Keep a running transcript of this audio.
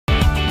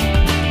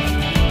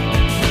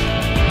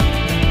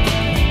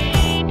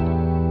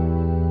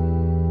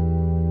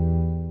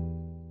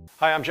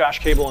Hi, I'm Josh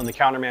Cable in the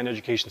Counterman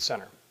Education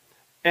Center.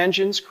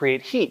 Engines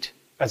create heat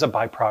as a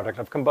byproduct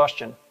of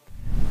combustion.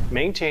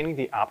 Maintaining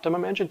the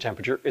optimum engine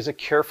temperature is a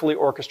carefully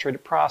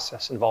orchestrated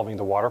process involving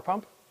the water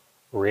pump,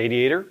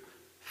 radiator,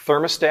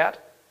 thermostat,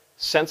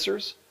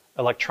 sensors,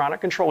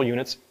 electronic control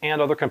units,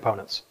 and other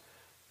components.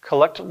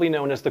 Collectively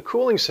known as the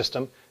cooling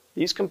system,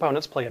 these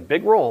components play a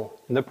big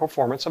role in the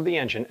performance of the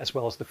engine as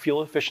well as the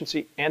fuel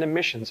efficiency and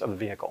emissions of the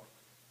vehicle.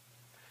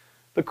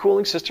 The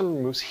cooling system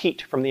removes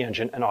heat from the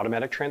engine and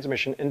automatic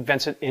transmission and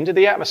vents it into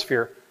the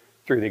atmosphere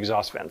through the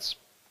exhaust vents.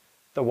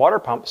 The water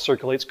pump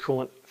circulates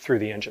coolant through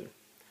the engine.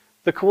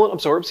 The coolant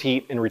absorbs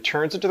heat and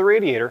returns it to the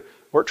radiator,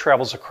 where it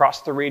travels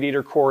across the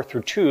radiator core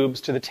through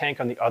tubes to the tank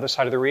on the other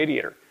side of the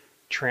radiator,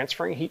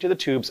 transferring heat to the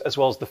tubes as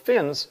well as the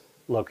fins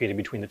located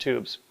between the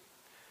tubes.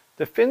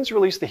 The fins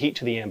release the heat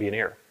to the ambient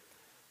air.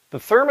 The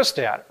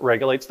thermostat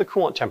regulates the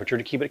coolant temperature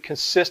to keep it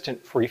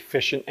consistent for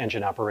efficient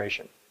engine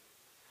operation.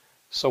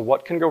 So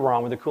what can go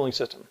wrong with the cooling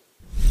system?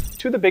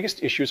 Two of the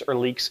biggest issues are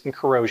leaks and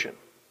corrosion.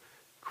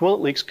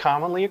 Coolant leaks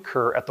commonly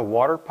occur at the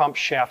water pump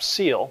shaft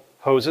seal,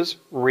 hoses,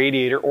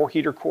 radiator, or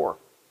heater core.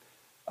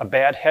 A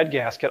bad head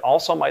gasket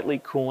also might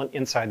leak coolant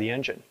inside the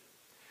engine.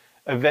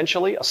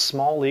 Eventually, a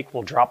small leak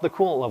will drop the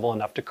coolant level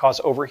enough to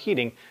cause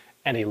overheating,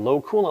 and a low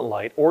coolant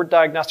light or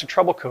diagnostic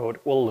trouble code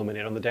will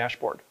illuminate on the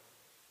dashboard.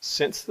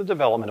 Since the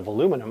development of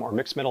aluminum or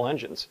mixed metal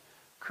engines,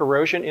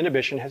 corrosion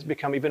inhibition has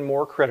become even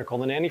more critical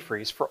than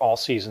antifreeze for all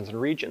seasons and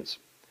regions.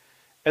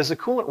 As the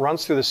coolant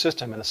runs through the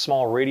system in the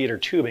small radiator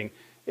tubing,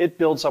 it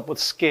builds up with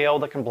scale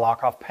that can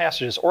block off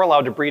passages or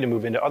allow debris to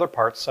move into other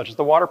parts, such as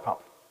the water pump.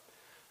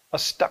 A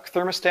stuck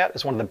thermostat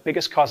is one of the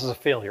biggest causes of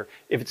failure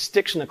if it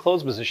sticks in the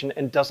closed position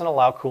and doesn't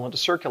allow coolant to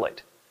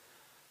circulate.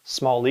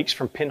 Small leaks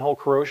from pinhole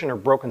corrosion or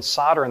broken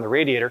solder in the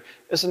radiator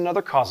is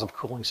another cause of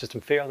cooling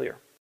system failure.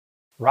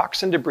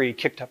 Rocks and debris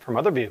kicked up from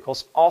other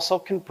vehicles also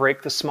can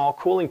break the small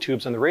cooling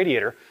tubes in the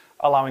radiator,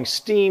 allowing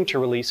steam to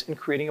release and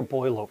creating a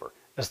boilover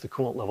as the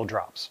coolant level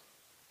drops.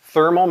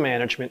 Thermal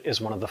management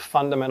is one of the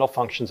fundamental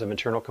functions of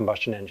internal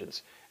combustion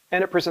engines,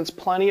 and it presents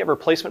plenty of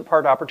replacement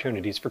part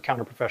opportunities for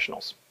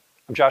counter-professionals.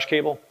 I'm Josh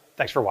Cable.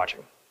 Thanks for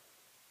watching.